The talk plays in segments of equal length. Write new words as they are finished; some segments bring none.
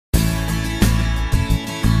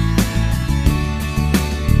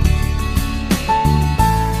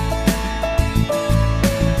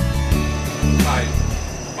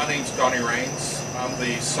Raines. I'm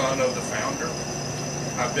the son of the founder.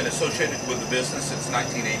 I've been associated with the business since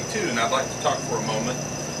 1982, and I'd like to talk for a moment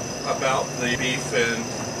about the beef and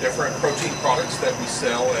different protein products that we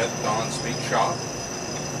sell at Don's Meat Shop.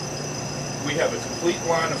 We have a complete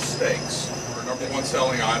line of steaks. Our #1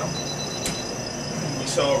 selling item. We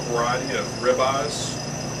sell a variety of ribeyes,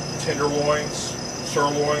 tenderloins,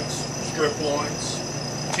 sirloins, strip loins,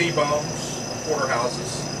 T-bones,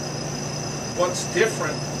 porterhouses. What's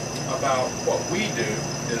different about what we do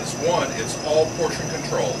is, one, it's all portion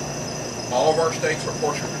controlled. All of our steaks are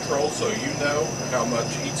portion controlled, so you know how much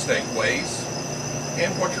each steak weighs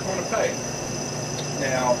and what you're going to pay.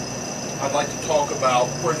 Now, I'd like to talk about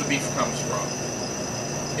where the beef comes from.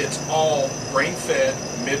 It's all grain-fed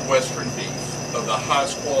Midwestern beef of the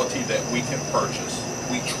highest quality that we can purchase.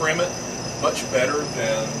 We trim it much better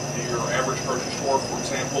than your average grocery store. For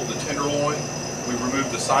example, the tenderloin, we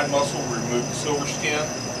remove the side muscle, we remove the silver skin,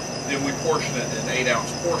 then we portion it in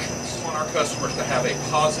 8-ounce portions. We want our customers to have a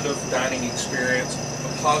positive dining experience,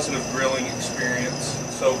 a positive grilling experience,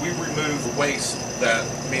 so we remove the waste that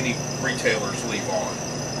many retailers leave on.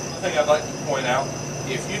 The thing I'd like to point out,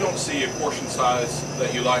 if you don't see a portion size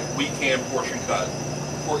that you like, we can portion cut.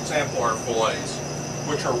 For example, our fillets,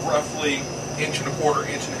 which are roughly 1.25 inches, 1.5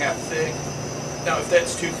 inches thick. Now, if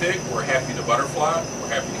that's too thick, we're happy to butterfly, we're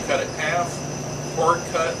happy to cut it in half, or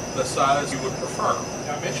cut the size you would prefer.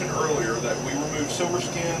 I mentioned earlier that we remove silver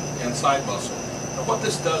skin and side muscle. Now, what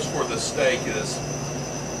this does for the steak is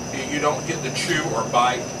you don't get the chew or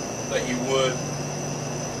bite that you would.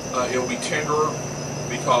 It'll be tenderer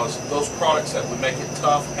because those products that would make it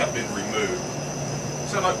tough have been removed.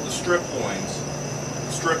 So like the strip loins.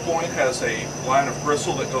 The strip loin has a line of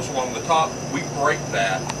gristle that goes along the top. We break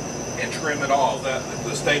that and trim it off. That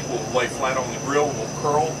the steak will lay flat on the grill, will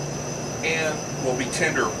curl, and will be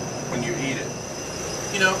tender when you eat it.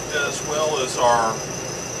 You know, as well as our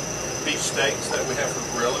beef steaks that we have for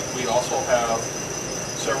grilling, we also have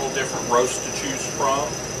several different roasts to choose from.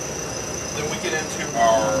 Then we get into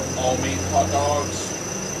our all-meat hot dogs,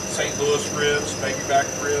 St. Louis ribs, baby back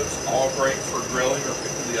ribs, all great for grilling or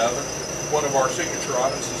cooking the oven. One of our signature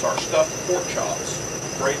items is our stuffed pork chops.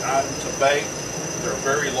 Great item to bake. They're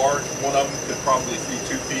very large. One of them could probably feed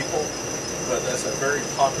 2 people, but that's a very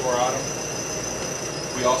popular item.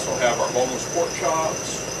 We also have our boneless pork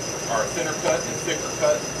chops, our thinner cut and thicker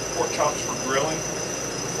cut pork chops for grilling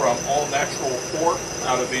from all natural pork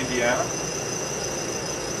out of Indiana.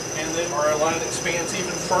 And then our line expands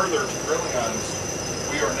even further to grilling items.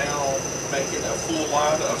 We are now making a full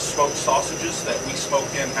line of smoked sausages that we smoke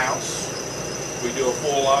in-house. We do a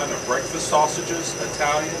full line of breakfast sausages,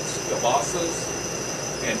 Italians, kielbasa's,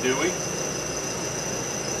 andouille.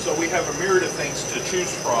 So we have a myriad of things to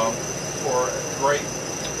choose from for a great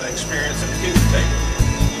experience at the kitchen table.